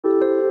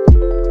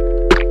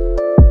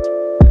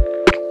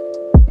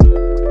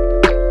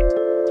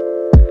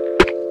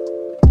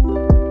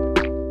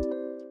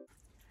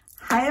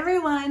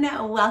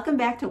welcome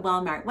back to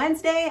Walmart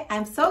Wednesday.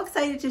 I'm so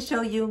excited to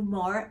show you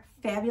more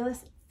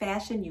fabulous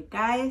fashion, you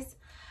guys.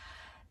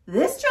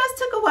 This dress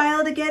took a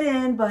while to get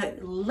in,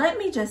 but let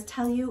me just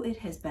tell you, it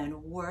has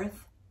been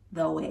worth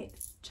the wait.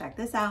 Check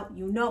this out.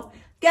 You know,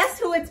 guess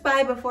who it's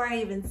by before I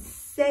even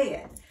say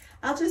it.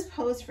 I'll just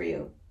pose for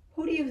you.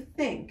 Who do you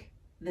think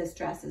this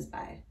dress is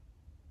by?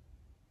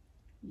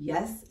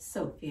 Yes,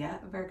 Sofia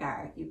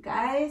Vergara. You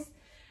guys,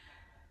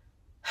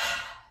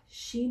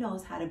 she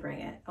knows how to bring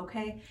it,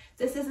 okay?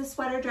 This is a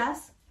sweater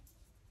dress.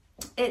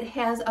 It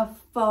has a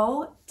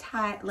faux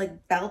tie,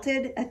 like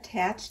belted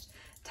attached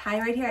tie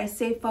right here. I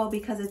say faux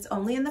because it's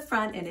only in the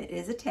front and it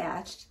is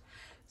attached.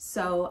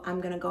 So I'm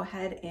gonna go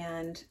ahead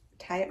and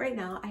tie it right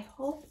now. I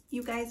hope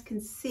you guys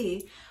can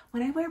see.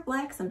 When I wear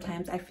black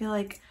sometimes, I feel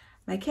like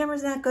my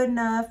camera's not good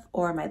enough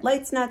or my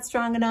light's not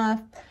strong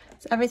enough.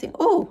 So everything,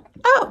 oh,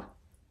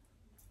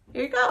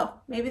 here you go.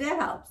 Maybe that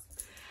helps.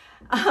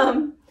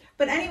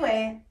 But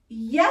anyway,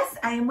 yes,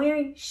 I am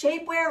wearing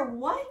shapewear.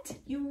 What?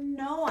 You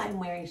know I'm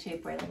wearing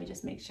shapewear. Let me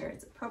just make sure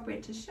it's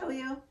appropriate to show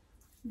you.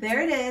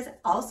 There it is,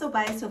 also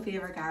by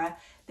Sofia Vergara.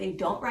 They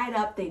don't ride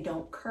up, they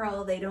don't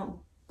curl, they don't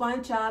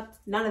bunch up,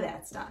 none of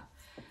that stuff.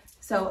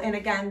 So, and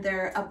again,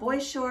 they're a boy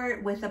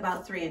short with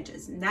about 3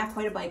 inches, not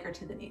quite a biker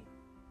to the knee.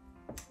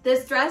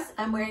 This dress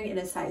I'm wearing in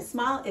a size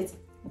small. It's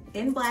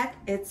in black.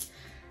 It's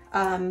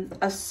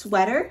a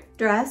sweater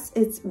dress.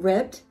 It's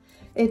ribbed.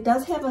 It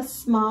does have a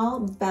small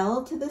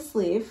bell to the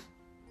sleeve,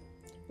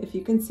 if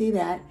you can see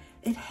that.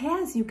 It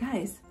has, you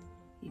guys,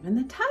 even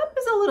the top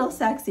is a little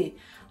sexy,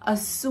 a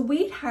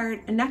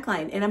sweetheart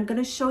neckline. And I'm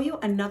gonna show you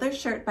another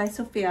shirt by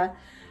Sofia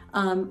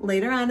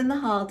later on in the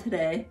haul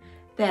today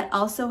that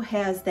also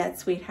has that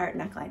sweetheart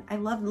neckline. I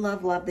love,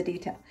 love, love the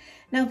detail.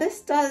 Now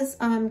this does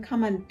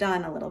come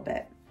undone a little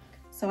bit.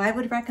 So I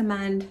would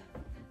recommend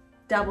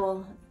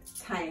double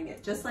tying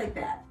it just like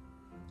that.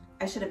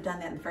 I should have done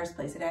that in the first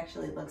place. It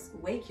actually looks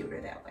way cuter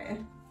that way.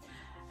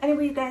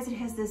 Anyway, you guys, it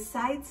has this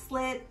side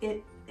slit.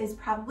 It is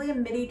probably a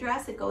midi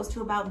dress. It goes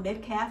to about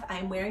mid-calf.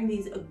 I'm wearing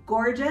these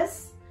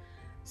gorgeous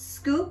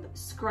scoop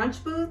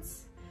scrunch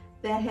boots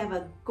that have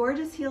a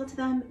gorgeous heel to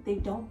them. They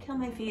don't kill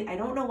my feet. I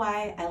don't know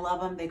why. I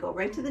love them. They go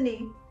right to the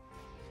knee.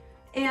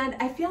 And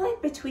I feel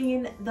like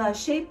between the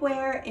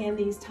shapewear and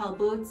these tall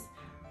boots,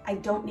 I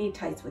don't need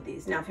tights with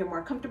these. Now, if you're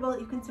more comfortable,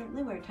 you can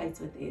certainly wear tights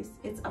with these.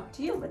 It's up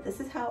to you, but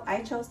this is how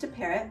I chose to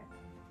pair it.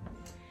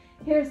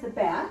 Here's the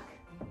back.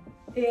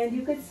 And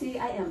you can see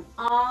I am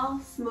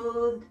all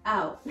smoothed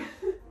out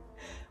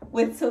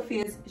with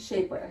Sofia's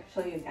shapewear.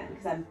 I'll show you again,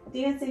 because I'm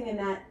dancing and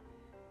not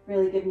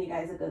really giving you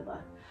guys a good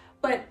look.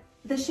 But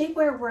the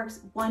shapewear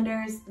works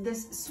wonders.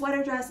 This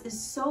sweater dress is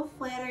so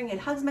flattering. It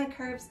hugs my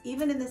curves,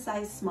 even in the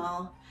size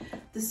small.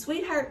 The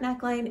sweetheart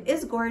neckline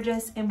is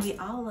gorgeous, and we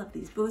all love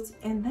these boots.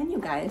 And then, you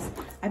guys,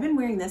 I've been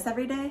wearing this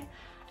every day.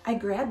 I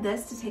grabbed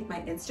this to take my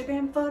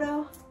Instagram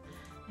photo,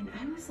 and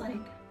I was like,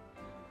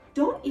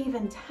 don't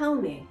even tell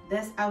me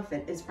this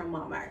outfit is from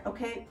Walmart,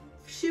 okay?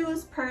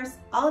 Shoes, purse,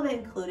 all of it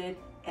included,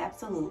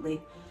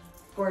 absolutely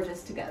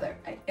gorgeous together.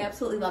 I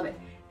absolutely love it.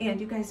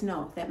 And you guys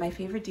know that my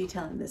favorite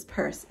detail in this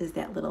purse is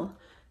that little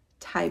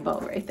tie bow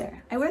right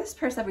there. I wear this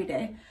purse every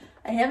day.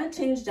 I haven't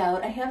changed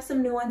out. I have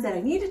some new ones that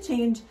I need to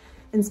change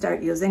and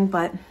start using,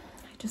 but I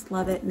just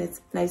love it and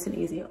it's nice and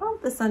easy. Oh,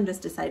 the sun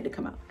just decided to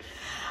come out.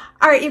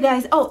 All right, you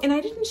guys. Oh, and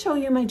I didn't show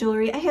you my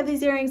jewelry. I have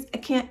these earrings. I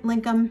can't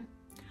link them.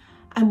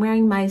 I'm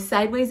wearing my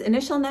sideways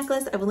initial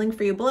necklace. I will link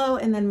for you below,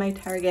 and then my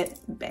Target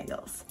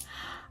bangles.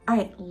 All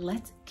right,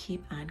 let's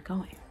keep on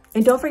going.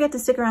 And don't forget to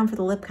stick around for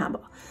the lip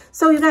combo.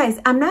 So you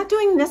guys, I'm not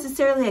doing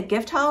necessarily a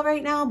gift haul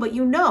right now, but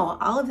you know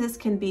all of this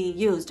can be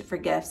used for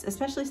gifts,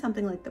 especially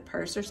something like the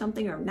purse or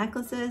something, or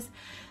necklaces,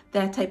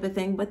 that type of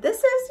thing. But this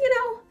is, you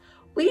know,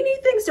 we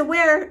need things to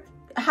wear,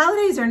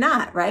 holidays or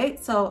not,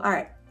 right? So, all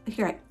right,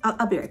 here,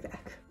 I'll be right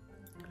back.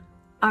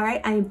 All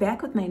right, I'm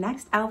back with my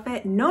next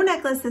outfit. No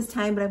necklace this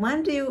time, but I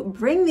wanted to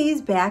bring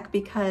these back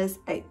because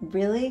I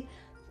really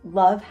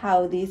love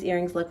how these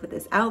earrings look with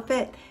this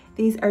outfit.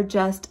 These are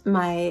just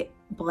my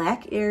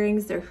black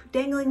earrings. They're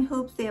dangling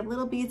hoops. They have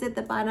little beads at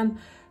the bottom.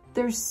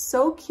 They're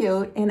so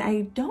cute, and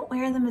I don't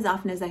wear them as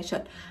often as I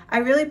should. I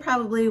really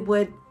probably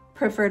would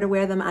prefer to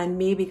wear them on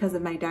me because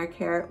of my dark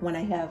hair when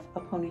I have a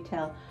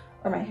ponytail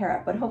or my hair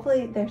up, but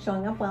hopefully they're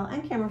showing up well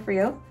on camera for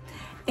you.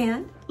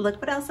 And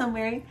look what else I'm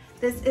wearing.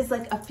 This is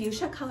like a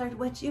fuchsia colored,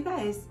 which you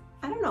guys,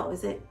 I don't know,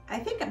 is it? I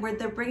think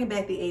they're bringing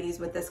back the 80s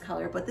with this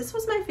color, but this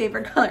was my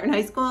favorite color in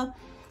high school.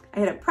 I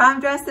had a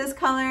prom dress this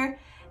color,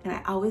 and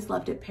I always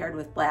loved it paired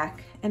with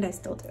black, and I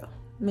still do.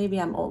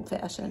 Maybe I'm old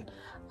fashioned,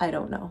 I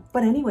don't know.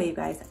 But anyway, you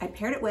guys, I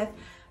paired it with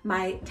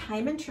my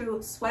Time and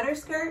True sweater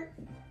skirt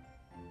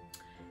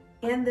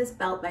and this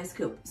belt by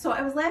Scoop. So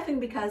I was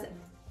laughing because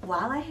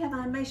while I have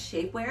on my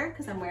shapewear,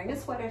 because I'm wearing a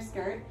sweater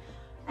skirt,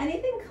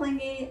 anything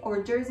clingy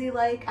or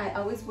jersey-like, I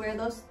always wear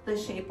the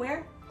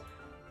shapewear.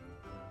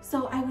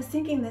 So I was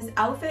thinking this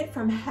outfit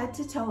from head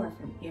to toe, or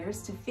from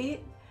ears to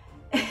feet,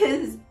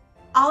 is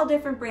all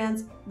different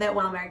brands that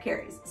Walmart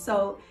carries.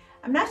 So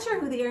I'm not sure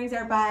who the earrings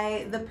are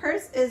by. The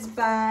purse is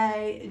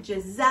by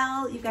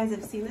Giselle. You guys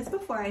have seen this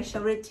before. I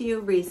showed it to you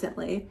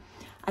recently.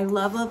 I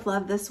love, love,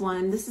 love this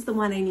one. This is the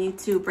one I need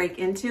to break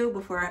into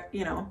before,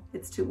 you know,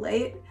 it's too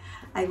late.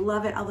 I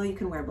love it, although you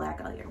can wear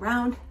black all year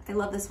round. I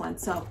love this one.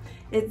 So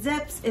it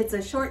zips, it's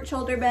a short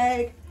shoulder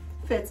bag,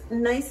 fits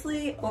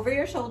nicely over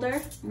your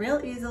shoulder real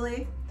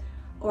easily,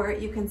 or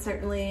you can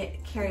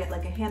certainly carry it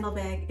like a handle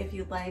bag if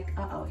you'd like.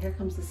 Uh-oh, here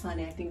comes the sun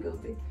acting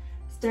goofy.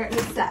 Starting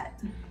to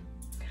set.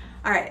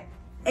 All right,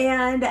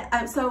 and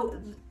so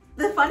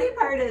the funny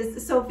part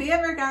is Sofia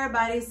Vergara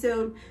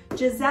bodysuit,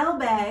 Giselle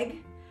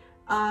bag,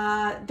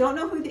 don't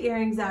know who the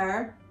earrings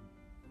are.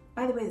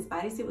 By the way, this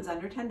bodysuit was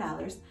under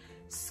 $10.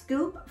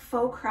 Scoop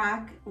faux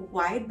croc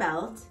wide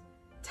belt,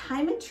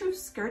 time and true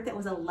skirt that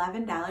was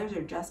 $11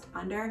 or just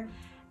under.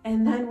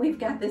 And then we've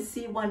got this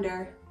Sea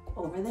Wonder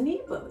over the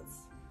knee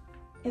boots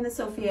in the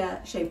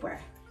Sofia shapewear.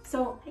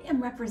 So I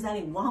am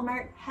representing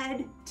Walmart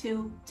head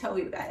to toe,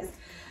 you guys.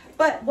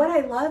 But what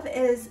I love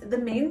is the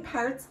main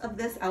parts of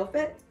this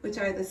outfit, which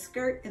are the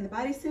skirt and the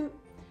bodysuit,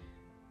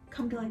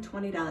 come to like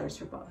 $20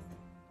 for both.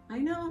 I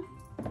know.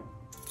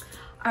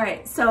 All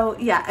right, so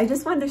yeah, I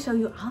just wanted to show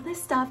you all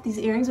this stuff. These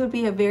earrings would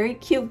be a very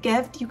cute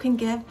gift. You can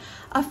give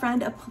a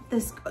friend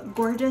this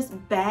gorgeous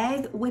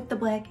bag with the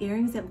black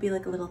earrings. That would be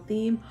like a little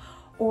theme,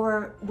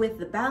 or with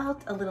the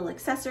belt, a little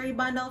accessory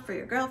bundle for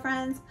your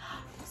girlfriends.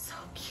 So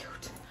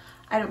cute.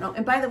 I don't know.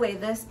 And by the way,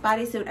 this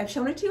bodysuit, I've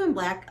shown it to you in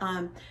black.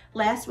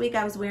 Last week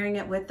I was wearing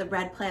it with the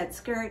red plaid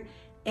skirt,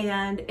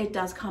 and it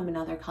does come in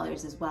other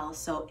colors as well.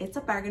 So it's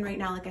a bargain right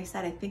now. Like I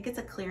said, I think it's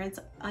a clearance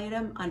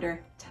item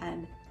under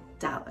 $10.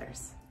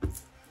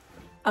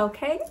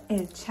 Okay,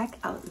 and check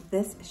out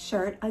this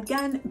shirt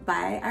again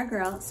by our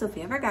girl,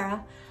 Sofia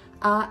Vergara.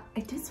 I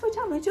did switch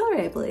out my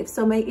jewelry, I believe.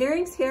 So my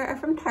earrings here are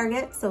from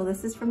Target. So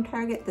this is from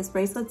Target, this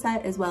bracelet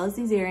set, as well as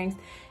these earrings,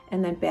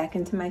 and then back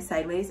into my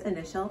sideways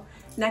initial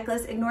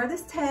necklace. Ignore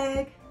this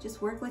tag,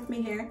 just work with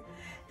me here.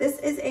 This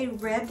is a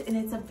ribbed, and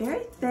it's a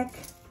very thick,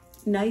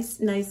 nice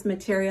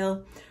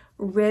material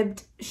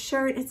ribbed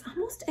shirt. It's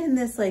almost in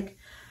this like,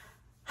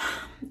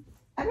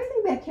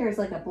 everything back here is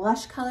like a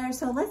blush color.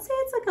 So let's say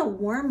it's like a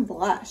warm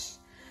blush.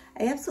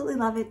 I absolutely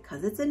love it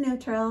because it's a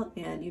neutral,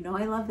 and you know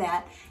I love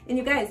that. And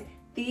you guys,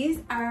 these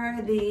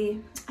are the,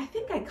 I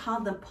think I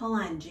called them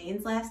pull-on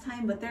jeans last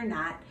time, but they're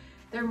not.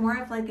 They're more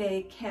of like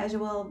a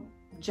casual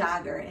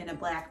jogger in a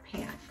black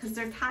pant because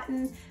they're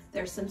cotton,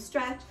 there's some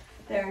stretch,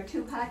 there are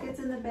 2 pockets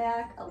in the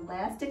back,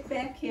 elastic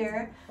back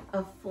here,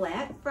 a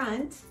flat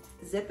front,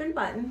 zip and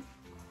button.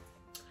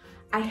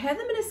 I had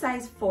them in a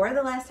size 4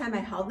 the last time I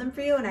held them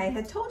for you, and I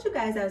had told you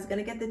guys I was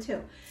gonna get the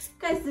 2.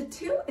 Guys, the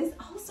 2 is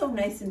also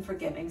nice and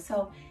forgiving.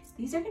 So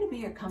these are gonna be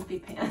your comfy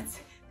pants.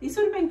 These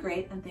would have been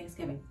great on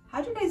Thanksgiving.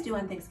 How'd you guys do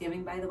on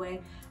Thanksgiving, by the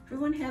way?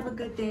 Everyone have a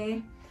good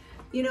day.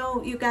 You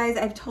know, you guys,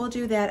 I've told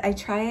you that I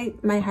try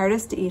my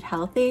hardest to eat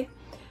healthy,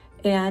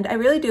 and I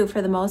really do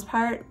for the most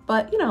part,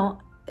 but you know,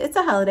 it's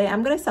a holiday.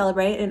 I'm gonna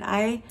celebrate, and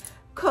I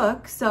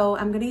cook, so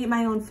I'm gonna eat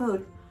my own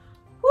food.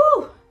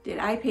 Woo! Did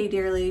I pay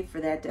dearly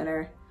for that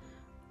dinner?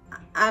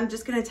 I'm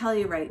just gonna tell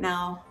you right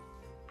now,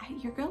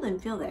 your girl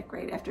didn't feel that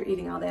great after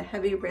eating all that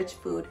heavy, rich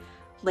food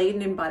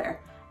laden in butter.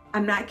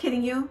 I'm not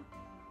kidding you.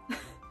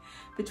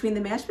 Between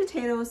the mashed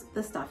potatoes,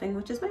 the stuffing,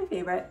 which is my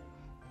favorite,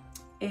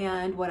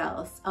 and what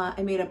else?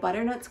 I made a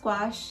butternut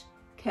squash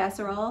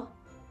casserole.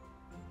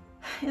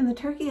 And the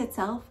turkey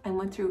itself, I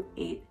went through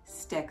 8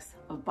 sticks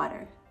of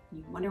butter.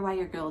 You wonder why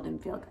your girl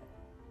didn't feel good.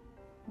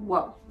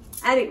 Whoa.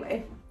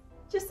 Anyway,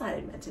 just thought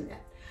I'd mention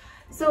that.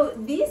 So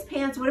these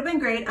pants would have been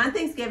great on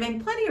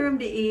Thanksgiving, plenty of room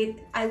to eat.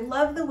 I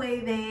love the way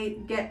they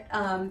get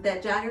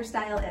that jogger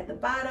style at the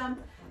bottom.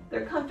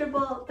 They're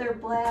comfortable, they're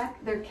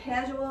black, they're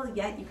casual,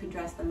 yet you can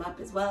dress them up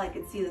as well. I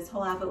could see this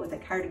whole outfit with a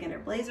cardigan or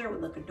blazer. It would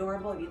look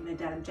adorable, even a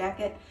denim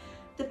jacket.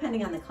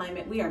 Depending on the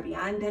climate, we are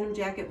beyond denim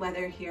jacket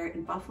weather here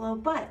in Buffalo,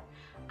 but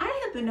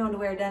I have been known to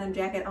wear a denim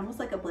jacket almost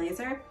like a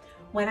blazer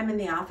when I'm in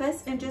the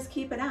office and just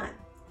keep it on.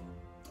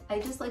 I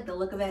just like the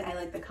look of it, I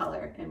like the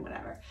color and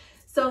whatever.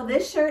 So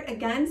this shirt,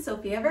 again,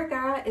 Sofia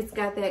Vergara, it's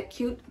got that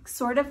cute,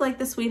 sort of like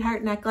the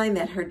sweetheart neckline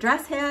that her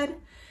dress had.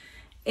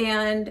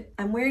 And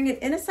I'm wearing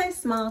it in a size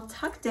small,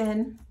 tucked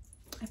in.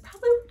 I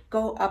probably would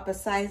go up a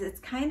size. It's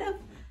kind of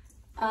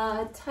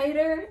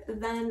tighter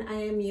than I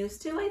am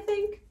used to, I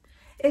think.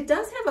 It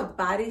does have a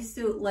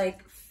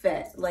bodysuit-like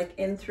fit, like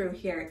in through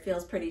here. It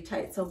feels pretty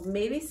tight, so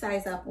maybe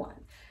size up 1.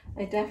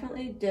 I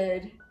definitely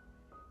did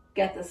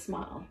get the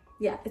small.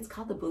 Yeah, it's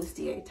called the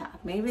bustier top.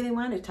 Maybe they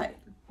want it tight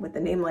with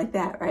a name like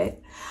that, right?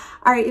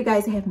 All right, you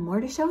guys, I have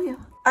more to show you.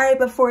 All right,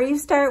 before you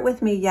start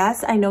with me,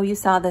 yes, I know you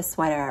saw this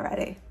sweater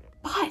already,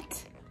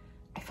 but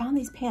I found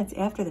these pants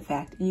after the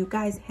fact, and you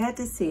guys had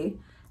to see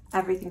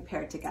everything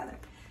paired together.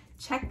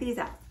 Check these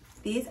out.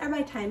 These are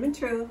my time and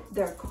true.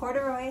 They're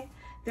corduroy.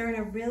 They're in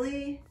a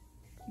really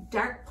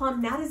dark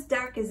plum, not as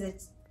dark as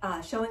it's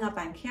showing up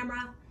on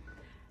camera.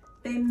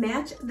 They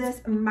match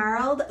this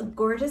marled,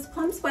 gorgeous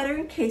plum sweater.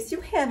 In case you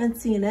haven't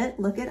seen it,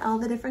 look at all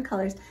the different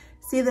colors.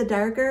 See the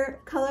darker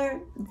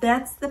color?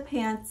 That's the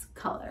pants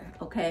color,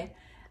 okay?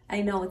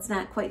 I know it's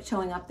not quite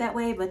showing up that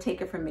way, but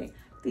take it from me.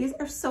 These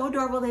are so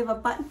adorable. They have a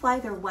button fly,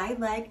 they're wide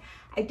leg.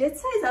 I did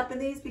size up in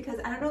these because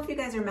I don't know if you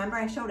guys remember,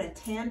 I showed a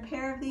tan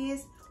pair of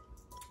these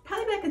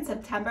probably back in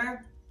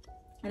September,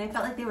 and I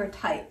felt like they were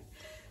tight.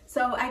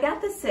 So I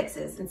got the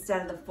 6s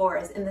instead of the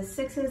 4s, and the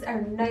 6s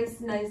are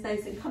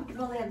nice and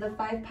comfortable. They have the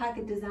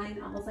 5-pocket design,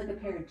 almost like a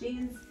pair of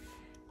jeans,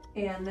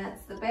 and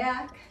that's the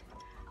back.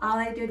 All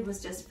I did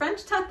was just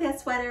French tuck that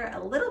sweater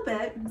a little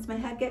bit. Is my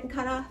head getting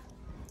cut off?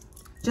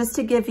 Just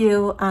to give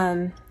you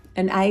an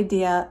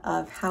idea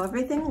of how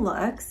everything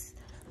looks.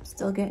 I'm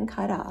still getting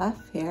cut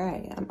off. Here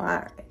I am, all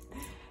right.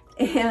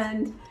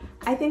 And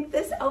I think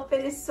this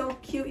outfit is so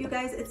cute, you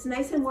guys. It's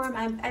nice and warm.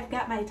 I've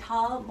got my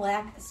tall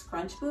black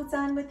scrunch boots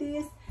on with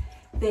these.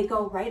 They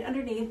go right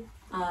underneath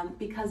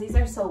because these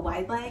are so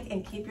wide leg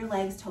and keep your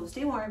legs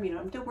toasty warm. You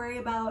don't have to worry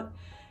about,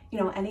 you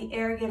know, any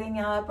air getting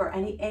up or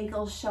any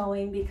ankles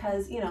showing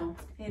because, you know,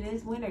 it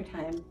is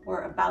wintertime.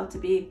 We're about to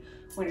be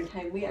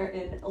wintertime. We are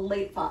in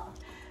late fall.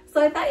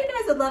 So I thought you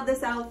guys would love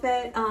this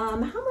outfit. How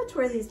much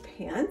were these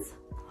pants?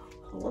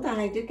 Hold on,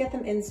 I did get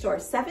them in store.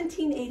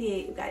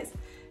 $17.88, you guys.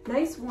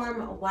 Nice,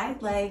 warm, wide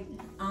leg,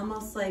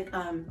 almost like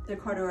the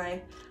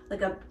corduroy,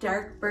 like a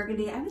dark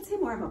burgundy. I would say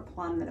more of a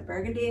plum than a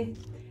burgundy.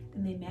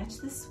 And they match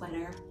the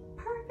sweater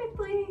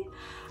perfectly.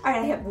 All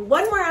right, I have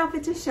one more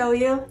outfit to show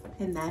you,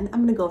 and then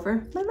I'm gonna go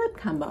over my lip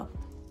combo,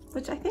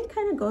 which I think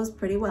kind of goes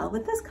pretty well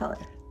with this color.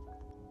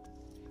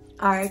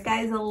 All right,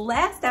 guys, the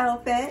last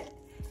outfit,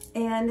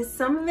 and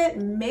some of it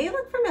may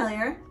look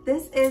familiar.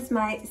 This is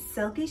my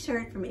silky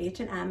shirt from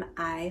H&M.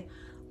 I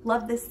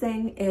love this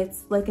thing.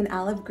 It's like an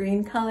olive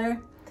green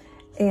color,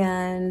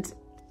 and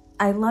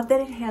I love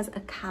that it has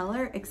a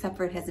collar, except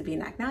for it has a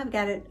V-neck. Now I've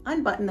got it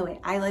unbuttoned the way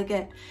I like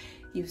it.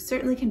 You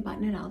certainly can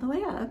button it all the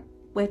way up,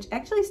 which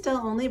actually still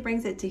only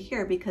brings it to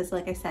here because,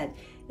 like I said,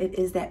 it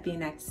is that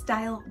V-neck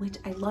style, which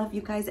I love,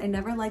 you guys. I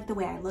never liked the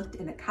way I looked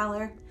in a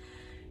collar.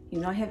 You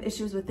know, I have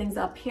issues with things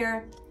up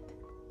here,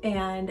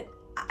 and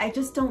I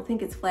just don't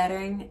think it's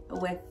flattering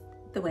with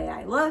the way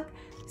I look.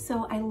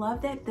 So I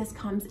love that this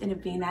comes in a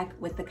V-neck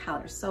with the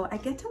collar. So I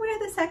get to wear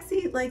the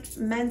sexy, like,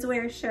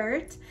 menswear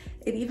shirt.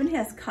 It even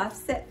has cuffs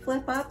that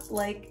flip up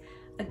like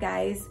a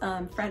guy's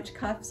French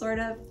cuff sort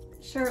of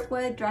shirt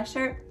would, dress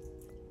shirt.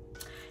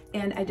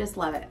 And I just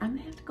love it. I'm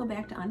gonna have to go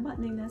back to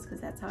unbuttoning this because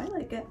that's how I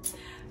like it.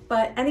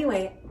 But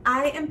anyway,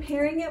 I am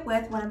pairing it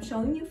with what I'm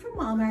showing you from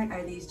Walmart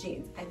are these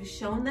jeans. I've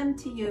shown them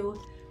to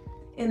you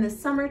in the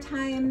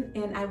summertime,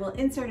 and I will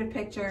insert a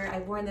picture.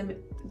 I've worn them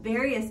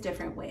various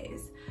different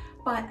ways,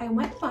 but I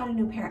went and bought a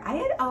new pair. I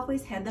had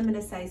always had them in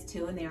a size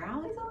 2, and they are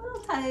always a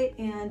little tight,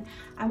 and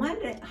I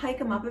wanted to hike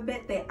them up a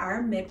bit. They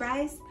are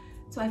mid-rise,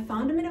 so I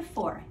found them in a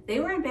 4.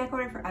 They were in back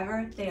order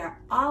forever. They are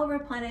all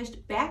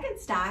replenished, back in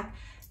stock.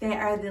 They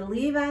are the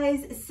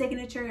Levi's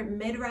signature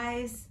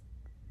mid-rise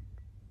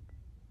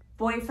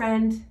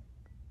boyfriend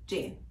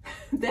jean.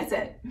 That's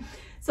it.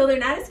 So they're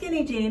not a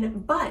skinny jean,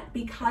 but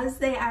because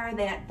they are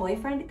that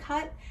boyfriend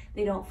cut,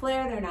 they don't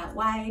flare, they're not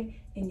wide,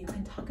 and you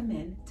can tuck them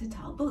in to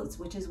tall boots,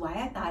 which is why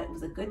I thought it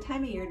was a good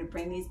time of year to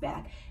bring these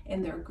back.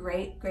 And they're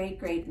great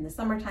in the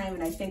summertime.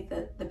 And I think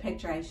that the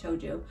picture I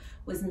showed you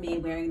was me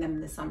wearing them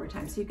in the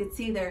summertime. So you could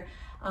see they're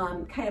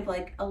kind of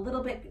like a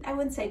little bit, I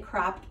wouldn't say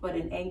cropped, but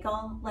an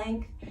ankle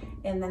length.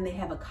 And then they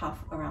have a cuff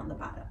around the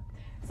bottom.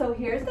 So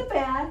here's the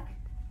back.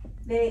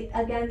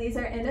 Again, these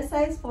are in a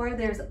size 4.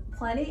 There's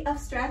plenty of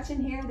stretch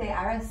in here. They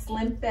are a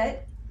slim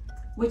fit,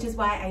 which is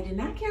why I did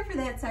not care for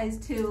that size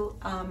 2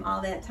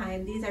 all that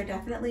time. These are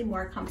definitely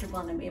more comfortable,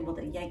 and I'm able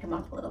to yank them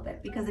up a little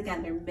bit because,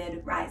 again, they're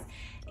mid-rise.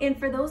 And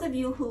for those of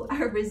you who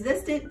are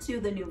resistant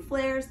to the new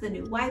flares, the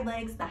new wide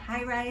legs, the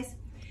high rise,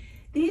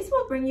 these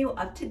will bring you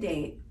up to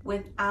date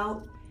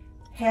without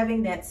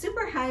having that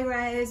super high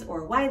rise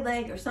or wide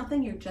leg or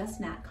something you're just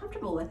not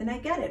comfortable with. And I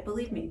get it,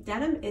 believe me,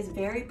 denim is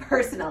very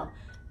personal.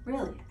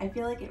 Really, I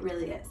feel like it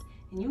really is.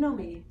 And you know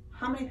me,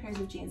 how many pairs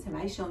of jeans have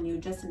I shown you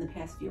just in the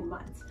past few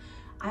months?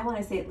 I want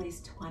to say at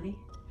least 20.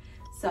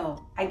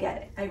 So I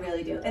get it, I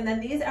really do. And then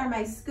these are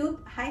my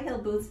scoop high heel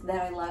boots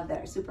that I love,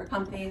 that are super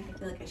comfy. I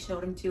feel like I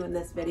showed them to you in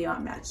this video,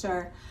 I'm not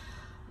sure.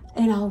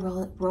 And all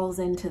rolls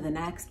into the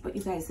next. But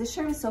you guys, this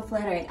shirt is so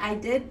flattering. I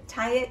did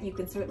tie it. You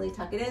can certainly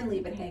tuck it in,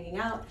 leave it hanging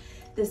out.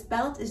 This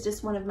belt is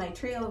just one of my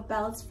trio of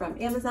belts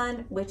from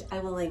Amazon, which I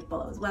will link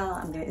below as well.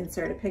 I'm gonna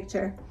insert a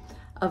picture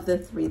of the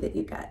 3 that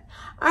you got.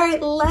 All right,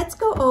 let's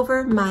go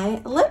over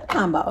my lip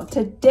combo.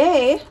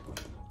 Today,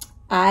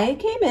 I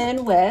came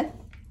in with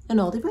an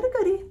oldie but a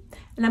goodie.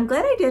 And I'm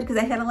glad I did because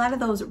I had a lot of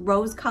those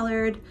rose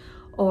colored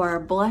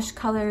or blush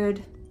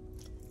colored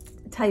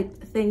type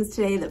things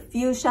today, the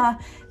fuchsia.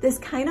 This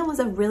kind of was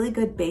a really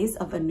good base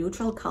of a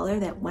neutral color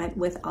that went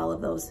with all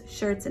of those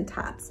shirts and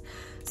tops.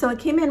 So it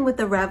came in with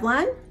the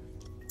Revlon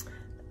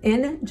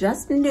in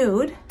just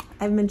nude.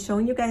 I've been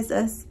showing you guys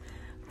this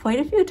quite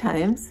a few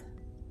times.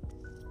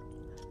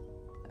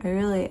 I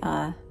really,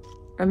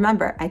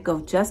 remember, I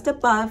go just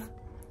above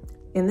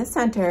in the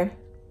center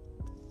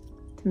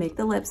to make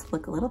the lips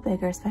look a little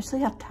bigger,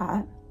 especially up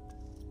top.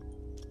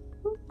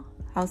 Ooh,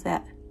 how's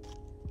that?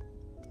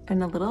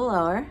 And a little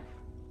lower.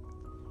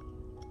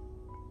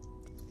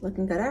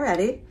 looking good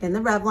already, in the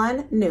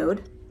Revlon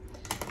Nude.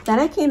 Then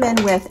I came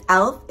in with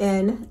e.l.f.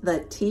 in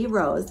the Tea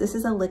Rose. This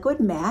is a liquid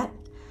matte,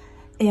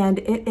 and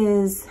it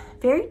is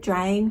very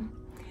drying.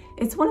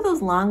 It's one of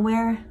those long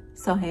wear,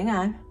 so hang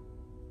on.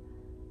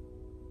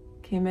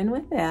 Came in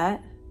with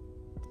that.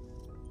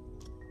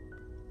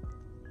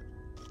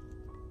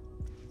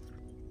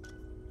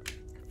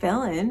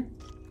 Fill in.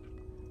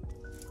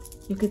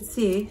 You could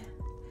see,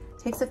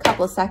 takes a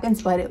couple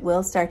seconds, but it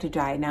will start to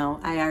dry. Now,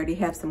 I already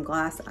have some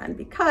gloss on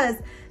because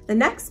the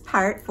next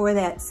part for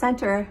that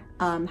center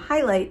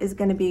highlight is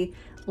gonna be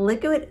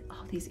liquid,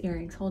 oh, these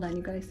earrings, hold on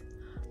you guys.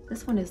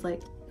 This one is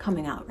like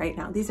coming out right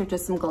now. These are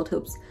just some gold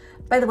hoops.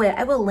 By the way,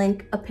 I will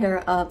link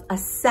a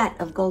set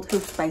of gold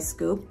hoops by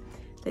Scoop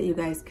that you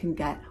guys can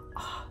get.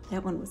 Oh,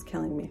 that one was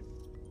killing me.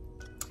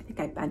 I think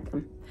I bent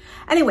them.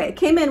 Anyway, it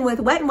came in with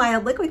Wet n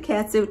Wild Liquid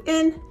Catsuit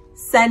in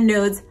Send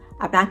Nudes.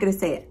 I'm not gonna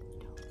say it.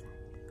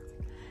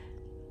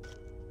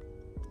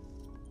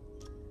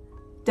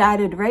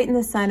 Dotted right in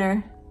the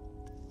center.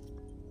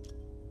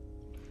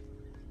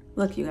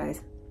 Look, you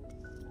guys.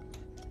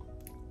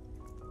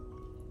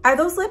 Are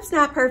those lips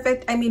not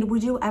perfect? I mean,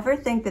 would you ever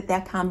think that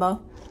that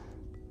combo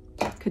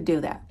could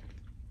do that?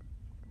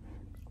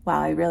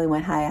 Wow, I really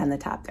went high on the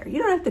top there. You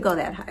don't have to go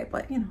that high,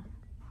 but you know,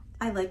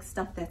 I like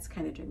stuff that's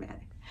kind of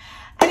dramatic.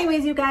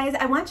 Anyways, you guys,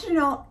 I want you to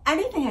know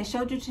anything I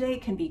showed you today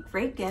can be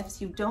great gifts.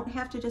 You don't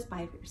have to just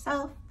buy it for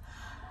yourself.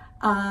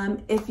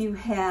 If you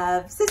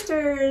have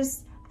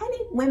sisters, any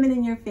women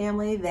in your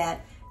family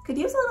that could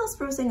use a little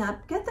sprucing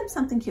up, get them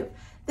something cute.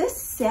 This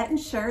satin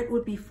shirt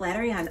would be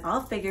flattering on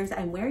all figures.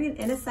 I'm wearing it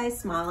in a size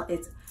small.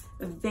 It's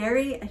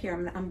very, here,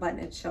 I'm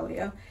unbuttoning it to show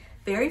you.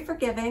 Very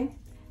forgiving.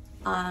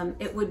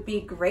 It would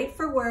be great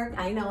for work.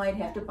 I know I'd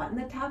have to button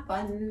the top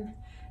button,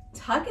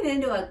 tuck it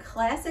into a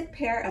classic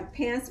pair of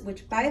pants,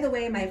 which by the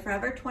way, my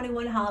Forever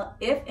 21 haul,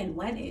 if and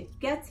when it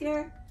gets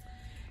here,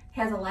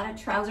 has a lot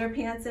of trouser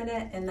pants in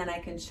it. And then I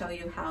can show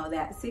you how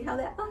that, see how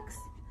that looks?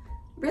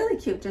 Really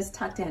cute, just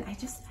tucked in. I love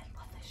this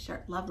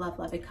shirt, love, love,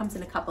 love. It comes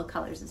in a couple of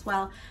colors as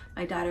well.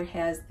 My daughter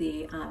has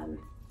the,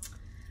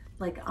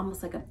 like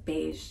almost like a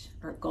beige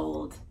or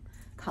gold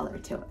color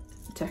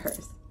to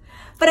hers.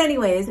 But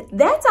anyways,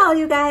 that's all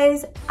you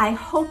guys. I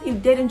hope you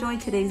did enjoy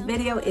today's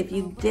video. If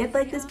you did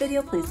like this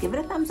video, please give it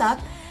a thumbs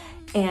up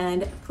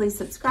and please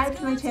subscribe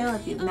to my channel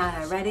if you've not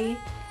already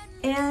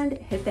and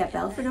hit that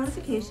bell for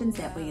notifications.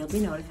 That way you'll be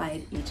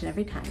notified each and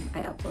every time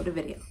I upload a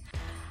video.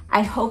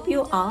 I hope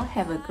you all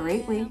have a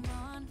great week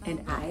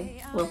and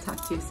I will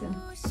talk to you soon.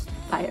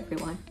 Bye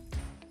everyone.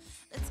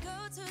 Let's go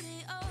to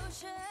the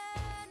ocean.